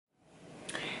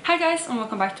Hi guys, and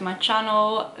welcome back to my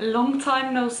channel. Long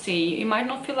time no see. It might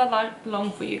not feel that long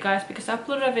for you guys because I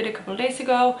uploaded a video a couple of days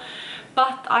ago,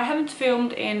 but I haven't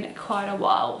filmed in quite a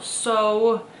while,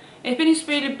 so it's been a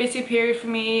really busy period for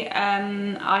me.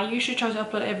 I usually try to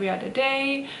upload every other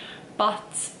day,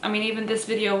 but I mean, even this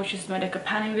video, which is my deco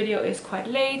panning video, is quite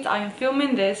late. I am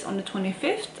filming this on the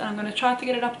 25th and I'm gonna try to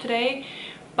get it up today,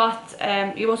 but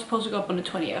it was supposed to go up on the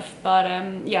 20th. But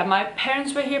yeah, my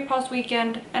parents were here past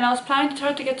weekend and I was planning to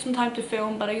try to get some time to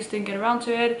film, but I just didn't get around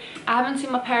to it. I haven't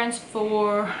seen my parents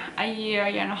for a year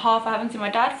and a half. I haven't seen my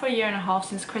dad for a year and a half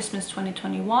since Christmas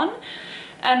 2021,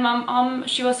 and my mom,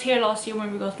 she was here last year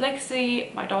when we got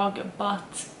Lexi, my dog,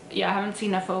 but yeah, I haven't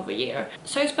seen her for over a year.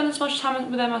 So I spent as much time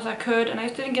with them as I could and I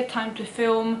just didn't get time to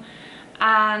film.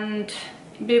 And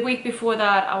the week before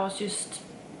that I was just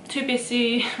too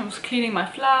busy. I was cleaning my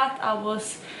flat, I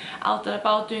was out and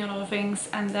about doing a lot of things,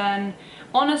 and then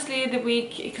honestly the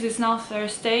week, because it's now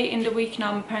Thursday in the week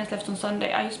now, my parents left on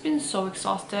Sunday, I've just been so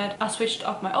exhausted. I switched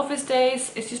up my office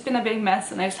days, it's just been a big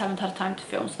mess and I just haven't had time to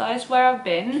film. So that is where I've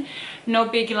been. No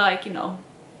big, like, you know,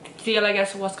 deal I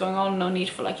guess of what's going on, no need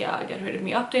for like, yeah, get rid of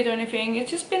me update or anything.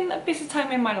 It's just been a busy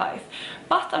time in my life,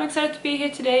 but I'm excited to be here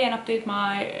today and update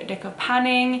my deco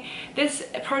panning. This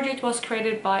project was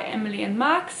created by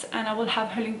Emilynmax and I will have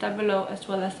her link down below, as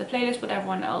well as the playlist with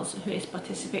everyone else who is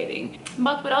participating.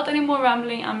 But without any more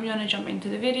rambling, I'm gonna jump into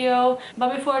the video.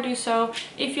 But before I do so,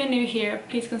 if you're new here,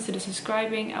 please consider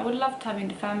subscribing. I would love to have you in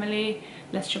the family.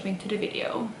 Let's jump into the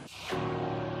video.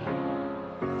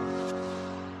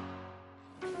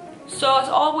 So as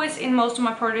always in most of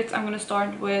my projects, I'm going to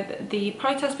start with the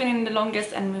project that's been in the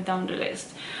longest and move down the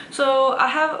list. So I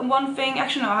have one thing,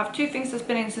 actually no, I have two things that's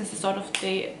been in since the start of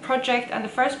the project, and the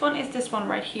first one is this one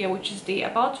right here, which is the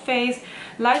About Face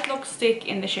Light Lock Stick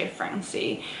in the shade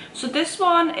Frenzy. So this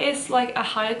one is like a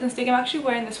highlighting stick. I'm actually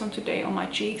wearing this one today on my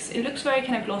cheeks. It looks very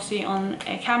kind of glossy on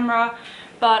a camera,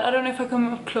 but I don't know if I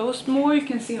come up close more, you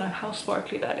can see like how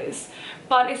sparkly that is.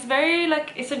 But it's very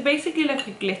like, it's basically like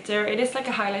a glitter. It is like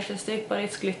a highlighter stick, but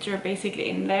it's glitter basically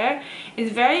in there.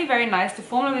 It's very, very nice. The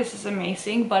form of this is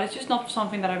amazing, but it's just not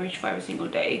something that I reach for every single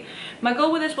day. My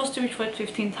goal with this was to reach for it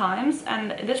 15 times,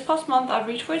 and this past month I've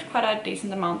reached for it quite a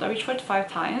decent amount. I reached for it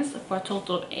 5 times for a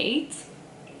total of 8.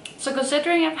 So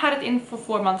considering I've had it in for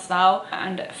 4 months now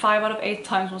and 5 out of 8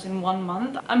 times was in 1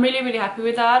 month, I'm really happy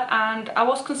with that. And I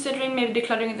was considering maybe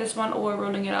decluttering this one or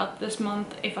rolling it out this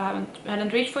month if I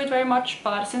hadn't reached for it very much,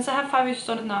 but since I have 5 uses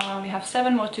on it now, I only have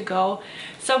 7 more to go.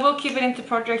 So we'll keep it into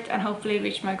project and hopefully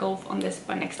reach my goal on this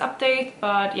by next update.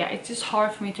 But yeah, it's just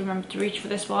hard for me to remember to reach for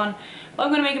this one, but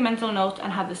I'm gonna make a mental note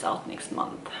and have this out next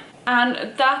month.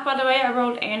 And that, by the way, I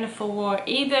rolled in for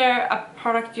either a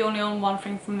product you only own one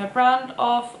thing from the brand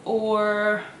of,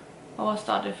 or what was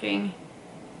the other thing,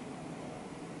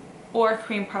 or a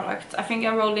cream product. I think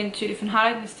I rolled in 2 different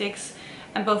highlighting sticks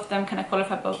and both of them kind of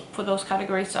qualify both for those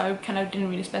categories, so I kind of didn't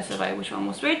really specify which one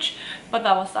was which, but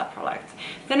that was that product.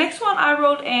 The next one I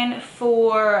rolled in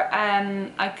for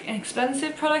an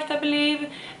expensive product, I believe,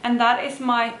 and that is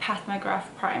my Pat McGrath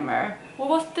primer.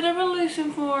 Did I roll this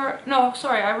in for? No,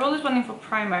 sorry, I rolled this one in for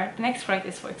primer. The next product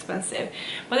is for expensive,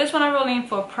 but this one I rolled in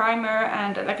for primer,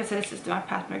 and like I said, this is my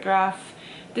Pat McGrath.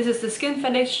 This is the Skin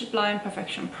Foundation Blind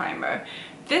Perfection Primer.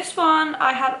 This one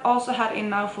I had also had in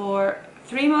now for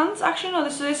 3 months. Actually no,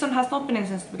 this one has not been in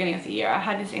since the beginning of the year. I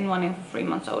had this in for 3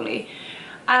 months only.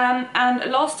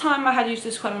 And last time I had used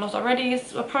this quite a lot already.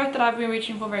 It's a product that I've been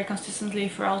reaching for very consistently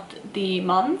throughout the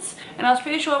months, and I was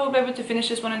pretty sure I would be able to finish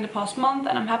this one in the past month,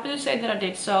 and I'm happy to say that I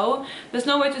did so. There's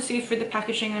no way to see through the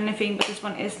packaging or anything, but this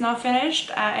one is now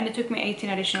finished, and it took me 18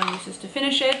 additional uses to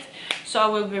finish it, so I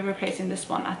will be replacing this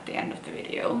one at the end of the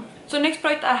video. So next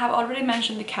product I have already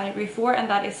mentioned the category for, and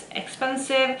that is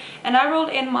expensive, and I rolled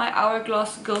in my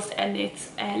Hourglass Ghost Edit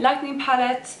Lightning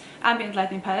Palette, Ambient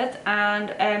Lighting Palette,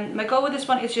 and my goal with this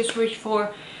one is just reach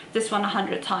for this one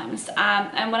 100 times.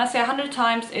 And when I say 100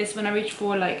 times is when I reach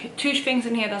for like 2 things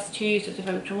in here, that's 2 uses. If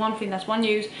I reach for 1 thing, that's 1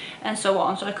 use, and so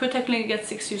on. So I could technically get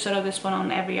 6 uses out of this one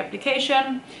on every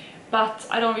application, but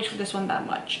I don't reach for this one that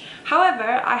much.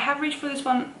 However, I have reached for this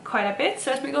one quite a bit,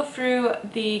 so let me go through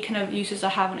the kind of uses I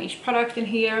have on each product in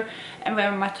here and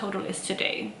where my total is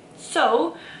today.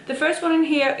 So the first one in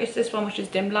here is this one, which is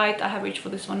Dim Light. I have reached for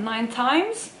this one 9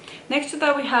 times. Next to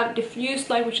that we have Diffuse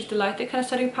Light, which is the lighter kind of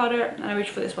setting powder, and I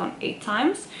reached for this one 8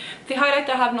 times. The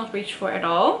highlighter I have not reached for at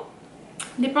all.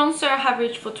 The bronzer I have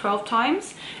reached for 12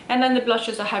 times, and then the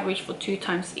blushes I have reached for 2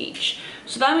 times each.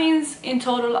 So that means in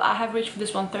total I have reached for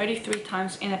this one 33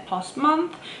 times in the past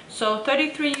month. So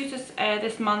 33 uses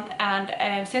this month,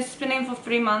 and since it's been in for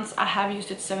 3 months I have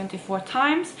used it 74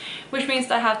 times, which means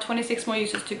that I have 26 more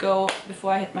uses to go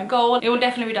before I hit my goal. It will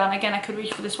definitely be done. Again, I could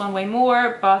reach for this one way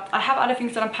more, but I have other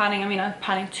things that I'm panning. I mean, I'm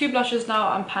panning 2 blushes now,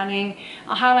 I'm panning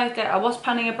a highlighter, I was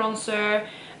panning a bronzer,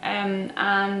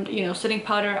 and you know, setting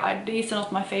powder. These are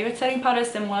not my favorite setting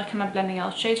powders. They're more kind of blending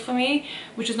out shades for me,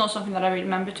 which is not something that I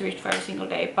remember to reach for every single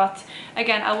day. But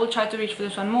again, I will try to reach for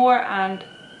this one more, and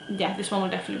yeah, this one will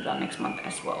definitely be done next month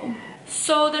as well.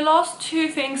 So the last 2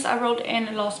 things I rolled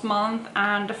in last month,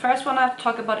 and the first one I have to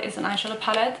talk about is an eyeshadow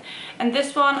palette, and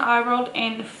this one I rolled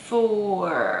in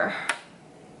for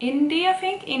Indie, I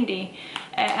think, Indie.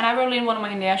 And I rolled in one of my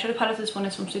Indie eyeshadow palettes. This one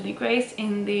is from Sydney Grace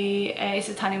in the it's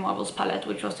a Tiny Marbles palette,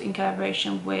 which was in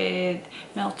collaboration with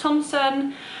Mel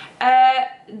Thompson.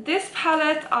 This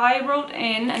palette I rolled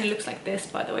in, and it looks like this,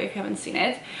 by the way, if you haven't seen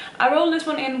it. I rolled this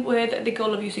one in with the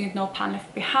goal of using it no pan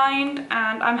left behind,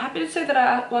 and I'm happy to say that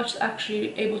I was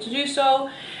actually able to do so.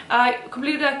 I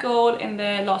completed that goal in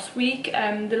the last week.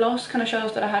 The last kind of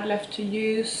shadows that I had left to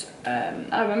use,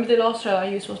 I remember the last shadow I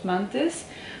used was Mantis,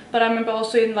 but I remember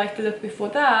also in like the look before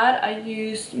that I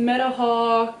used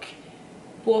Meadowhawk,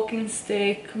 Walking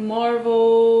Stick,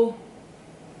 Marvel,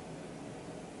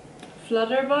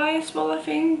 Flutterby as well, I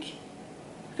think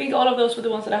all of those were the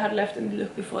ones that I had left in the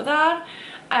look before that.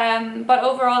 But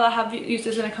overall I have used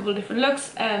this in a couple of different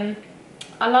looks.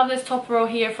 I love this top row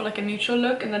here for like a neutral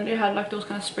look, and then they had like those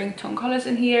kind of spring tone colors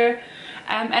in here.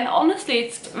 And honestly,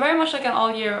 it's very much like an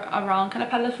all year around kind of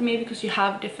palette for me, because you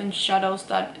have different shadows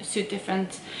that suit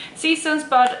different seasons,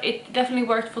 but it definitely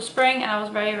worked for spring, and I was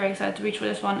very, very excited to reach for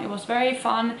this one. It was very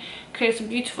fun, created some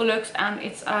beautiful looks, and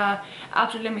it's a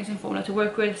absolutely amazing formula to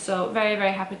work with, so very,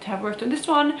 very happy to have worked on this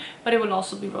one, but it will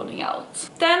also be rolling out.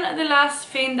 Then the last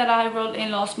thing that I rolled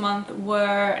in last month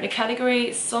were the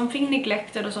category something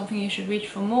neglected or something you should reach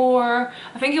for more.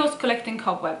 I think it was collecting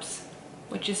cobwebs,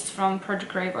 which is from Project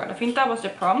Graveyard. I think that was the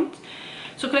prompt.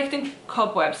 So collecting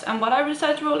cobwebs, and what I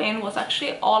decided to roll in was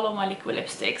actually all of my liquid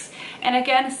lipsticks. And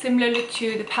again, similarly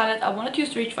to the palette, I wanted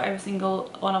to reach for every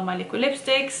single one of my liquid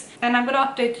lipsticks, and I'm gonna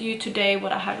update you today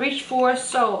what I have reached for.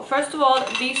 So first of all,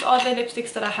 these are the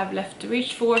lipsticks that I have left to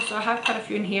reach for. So I have quite a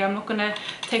few in here. I'm not gonna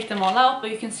take them all out,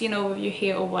 but you can see an overview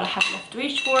here of what I have left to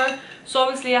reach for. So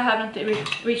obviously I haven't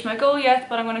reached my goal yet,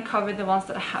 but I'm going to cover the ones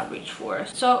that I have reached for.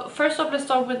 So first up, let's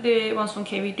start with the ones from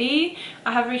KVD.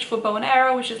 I have reached for Bow and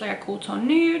Arrow, which is like a cool tone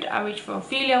nude. I reached for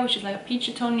Ophelia, which is like a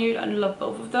peachy tone nude. I love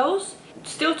both of those.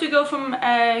 Still to go from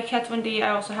Kat Von D, I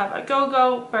also have a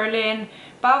Go-Go, Berlin,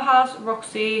 Bauhaus,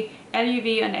 Roxy,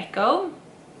 LUV and Echo.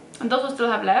 And those I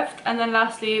still have left. And then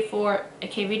lastly for a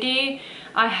KVD,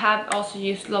 I have also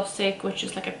used Lovesick, which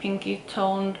is like a pinky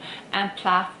toned, and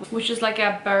Plath, which is like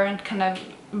a burnt kind of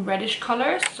reddish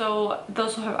color. So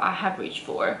those I have reached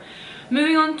for.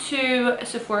 Moving on to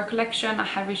Sephora collection, I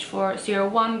have reached for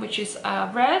 01, which is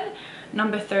a red,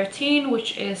 number 13,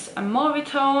 which is a mauve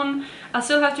tone. I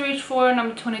still have to reach for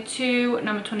number 22,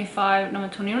 number 25, number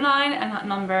 29, and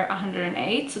number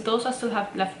 108. So those I still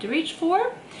have left to reach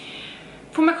for.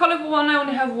 For my colorful one, I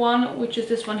only have one, which is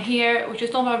this one here, which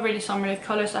is not a really summery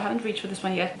color, so I haven't reached for this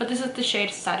one yet. But this is the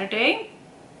shade Saturday.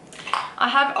 I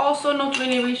have also not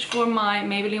really reached for my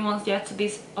Maybelline ones yet, so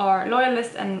these are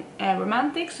Loyalist and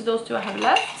Romantic, so those two I have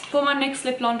left. For my NYX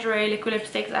Lip Lingerie liquid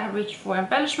lipsticks, I have reached for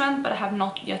Embellishment, but I have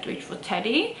not yet reached for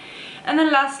Teddy. And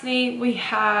then lastly, we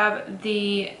have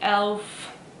the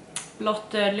e.l.f.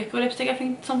 Lotte liquid lipstick, I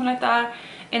think, something like that,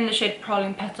 in the shade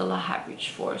Prowling Petal I have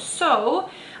reached for. So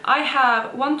I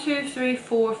have 1, 2, 3,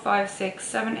 4, 5, 6,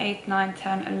 7, 8, 9,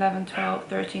 10, 11, 12,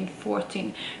 13,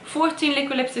 14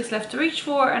 liquid lipsticks left to reach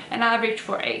for, and I have reached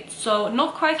for 8, so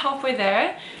not quite halfway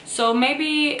there. So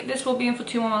maybe this will be in for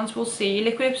 2 more months, we'll see.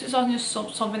 Liquid lipsticks are just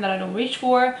something that I don't reach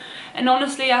for, and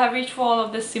honestly I have reached for all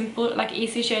of the simple, like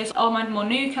easy shades, all my more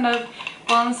new kind of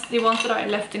ones. The ones that are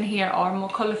left in here are more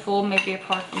colorful, maybe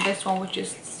apart from this one, which is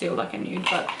still like a nude,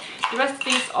 but the rest of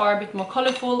these are a bit more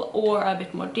colorful or a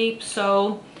bit more deep.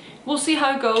 So we'll see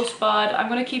how it goes, but I'm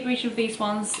gonna keep reaching for these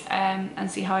ones and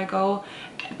see how I go.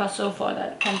 But so far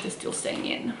that tent is still staying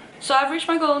in. So I've reached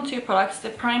my goal on 2 products, the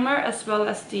primer as well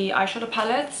as the eyeshadow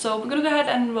palette. So we're gonna go ahead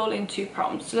and roll in 2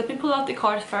 prompts. So let me pull out the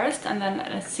cards first, and then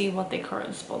let's see what they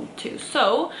correspond to.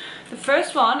 So the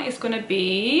first one is gonna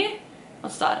be,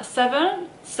 what's that, a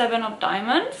 7 of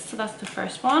diamonds, so that's the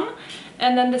first one.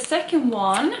 And then the second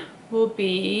one will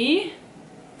be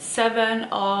 7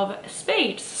 of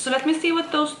spades. So let me see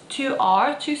what those two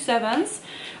are, 2 7s.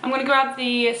 I'm gonna grab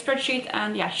the spreadsheet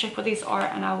and yeah, check what these are,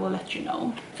 and I will let you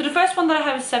know. So the first one that I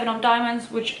have is 7 of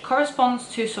diamonds, which corresponds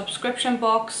to subscription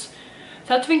box.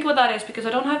 So I have to think what that is, because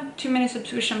I don't have too many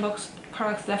subscription box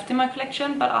products left in my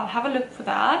collection, but I'll have a look for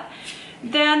that.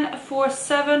 Then for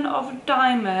 7 of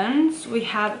diamonds, we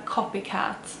have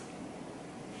copycat.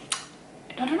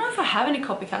 I don't know if I have any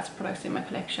copycat products in my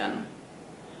collection.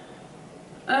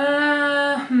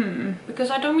 Because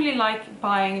I don't really like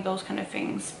buying those kind of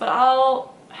things, but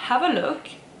I'll have a look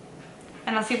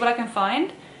and I'll see what I can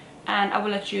find, and I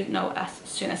will let you know as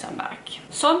soon as I'm back.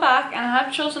 So I'm back and I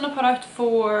have chosen a product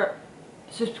for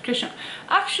subscription.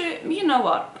 Actually, you know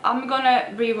what, I'm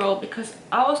gonna re-roll, because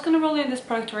I was gonna roll in this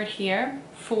product right here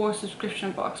for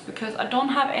subscription box, because I don't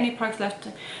have any products left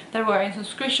that were in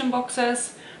subscription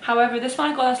boxes. However, this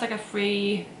one I got as like a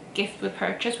free gift with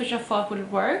purchase, which I thought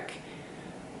would work,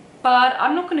 but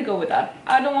I'm not gonna go with that.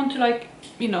 I don't want to, like,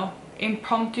 you know,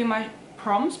 impromptu my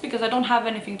prompts, because I don't have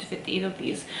anything to fit either of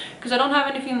these, because I don't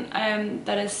have anything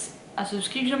that is a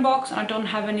subscription box, and I don't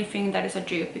have anything that is a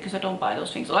dupe, because I don't buy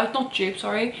those things. Like, not dupe,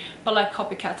 sorry, but like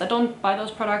copycats. I don't buy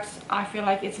those products. I feel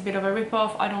like it's a bit of a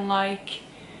rip-off. I don't like,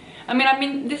 I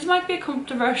mean this might be a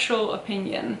controversial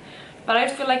opinion, but I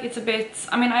feel like it's a bit,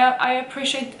 I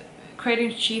appreciate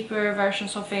creating cheaper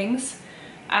versions of things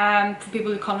for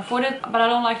people who can't afford it, but I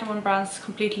don't like them when brands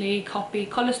completely copy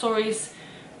color stories,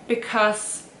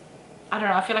 because I don't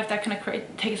know, I feel like that kind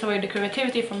of takes away the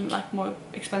creativity from like more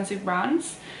expensive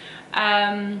brands.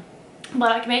 But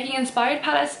like making inspired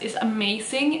palettes is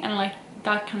amazing, and like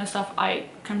that kind of stuff I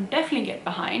can definitely get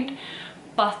behind.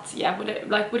 But yeah,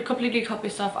 with completely copy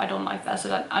stuff, I don't like that, so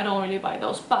that I don't really buy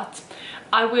those. But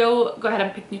I will go ahead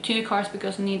and pick 2 new cards,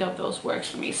 because neither of those works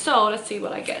for me. So let's see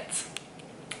what I get.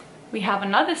 We have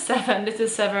another 7. This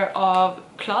is 7 of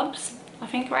clubs, I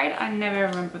think, right? I never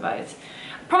remember that.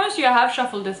 I promise you I have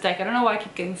shuffled this deck. I don't know why I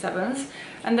keep getting 7s.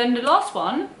 And then the last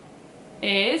one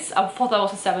is, I thought that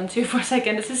was a 7 too for a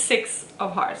second. This is 6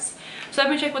 of hearts. So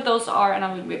let me check what those are and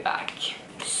I will be back.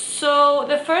 So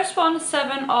the first one,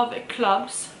 7 of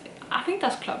clubs. I think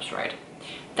that's clubs, right?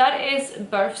 That is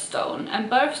birthstone. And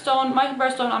birthstone, my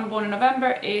birthstone, I'm born in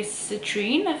November, is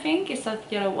citrine, I think. Is that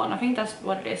yellow one? I think that's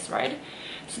what it is, right?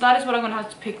 So that is what I'm gonna have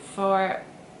to pick for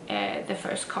the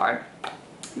first card.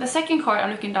 The second card,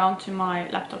 I'm looking down to my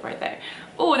laptop right there.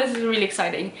 Oh, this is really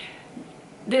exciting.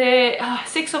 The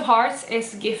 6 of hearts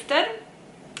is gifted,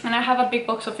 and I have a big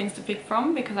box of things to pick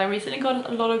from, because I recently got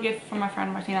a lot of gifts from my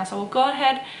friend Martina. So I will go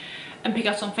ahead and pick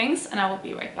out some things, and I will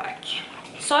be right back.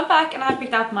 So I'm back and I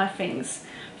picked out my things.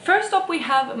 First up, we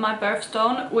have my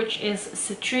birthstone, which is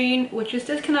citrine, which is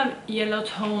this kind of yellow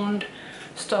toned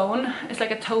stone. It's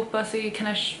like a topaz-y kind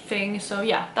of thing. So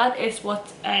yeah, that is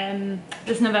what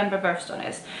this November birthstone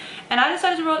is. And I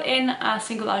decided to roll in a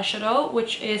single eyeshadow,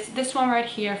 which is this one right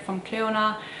here from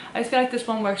Cleona. I just feel like this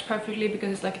one works perfectly,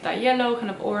 because it's like that yellow kind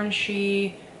of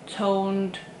orangey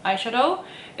toned eyeshadow.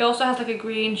 It also has like a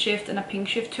green shift and a pink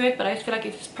shift to it, but I just feel like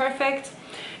it's perfect.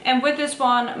 And with this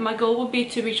one, my goal would be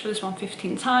to reach for this one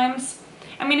 15 times.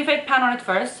 I mean, if I pan on it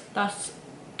first, that's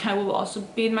kind of will also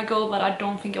be my goal, but I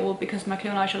don't think I will, because my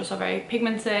Cleona eyeshadows are very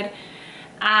pigmented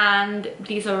and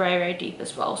these are very, very deep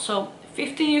as well. So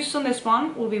 15 uses on this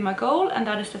one will be my goal, and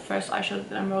that is the first eyeshadow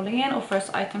that I'm rolling in, or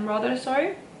first item rather,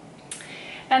 sorry.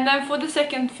 And then for the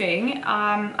second thing,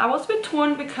 I was a bit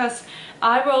torn, because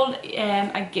I rolled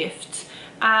a gift,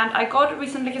 and I got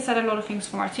recently, like I said, a lot of things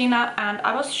from Martina, and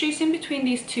I was choosing between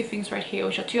these 2 things right here,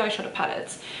 which are 2 eyeshadow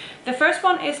palettes. The first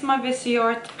one is my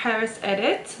Viseart Paris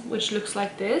Edit, which looks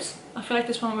like this. I feel like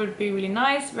this one would be really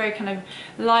nice, very kind of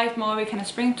light, mauvey kind of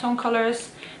spring tone colors.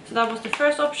 So that was the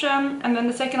first option. And then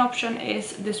the second option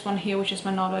is this one here, which is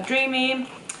my Nala Dreamy.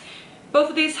 Both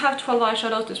of these have 12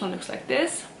 eyeshadows. This one looks like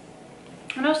this.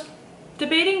 And I was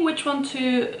debating which one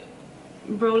to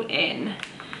roll in.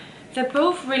 They're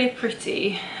both really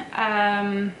pretty.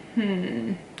 I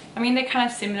mean, they're kind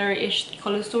of similar-ish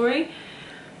color story.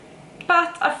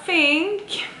 But I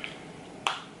think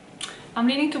I'm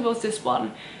leaning towards this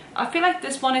one. I feel like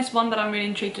this one is one that I'm really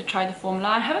intrigued to try the formula.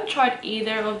 I haven't tried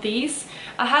either of these.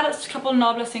 I had a couple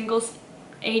Nabla singles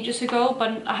ages ago,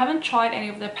 but I haven't tried any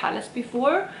of their palettes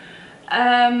before.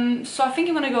 So I think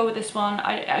I'm gonna go with this one.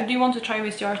 I do want to try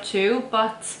Viseart too,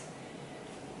 but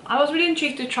I was really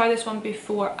intrigued to try this one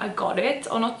before I got it,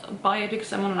 or not buy it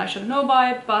because I'm on an eyeshadow no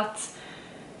buy, but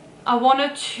I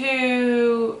wanted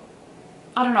to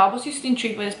I don't know, I was just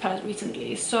intrigued by this palette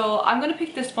recently, so I'm gonna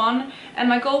pick this one, and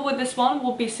my goal with this one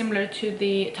will be similar to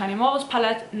the Tiny Marvels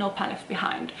palette, no pan left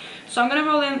behind. So I'm gonna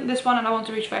roll in this one, and I want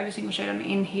to reach for every single shade I'm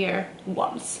in here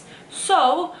once.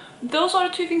 So those are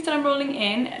the two things that I'm rolling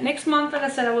in. Next month, like I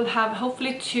said, I will have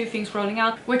hopefully two things rolling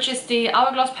out, which is the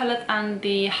Hourglass palette and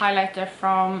the highlighter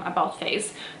from About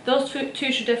Face. Those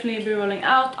two should definitely be rolling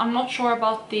out. I'm not sure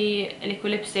about the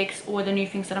liquid lipsticks or the new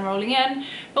things that I'm rolling in,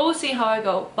 but we'll see how I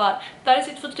go. But that is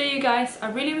it for today, you guys.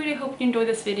 I really hope you enjoyed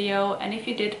this video, and if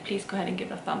you did, please go ahead and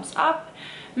give it a thumbs up.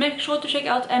 Make sure to check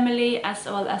out Emily as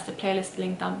well as the playlist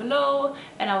link down below,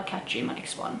 and I will catch you in my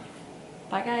next one.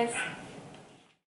 Bye guys.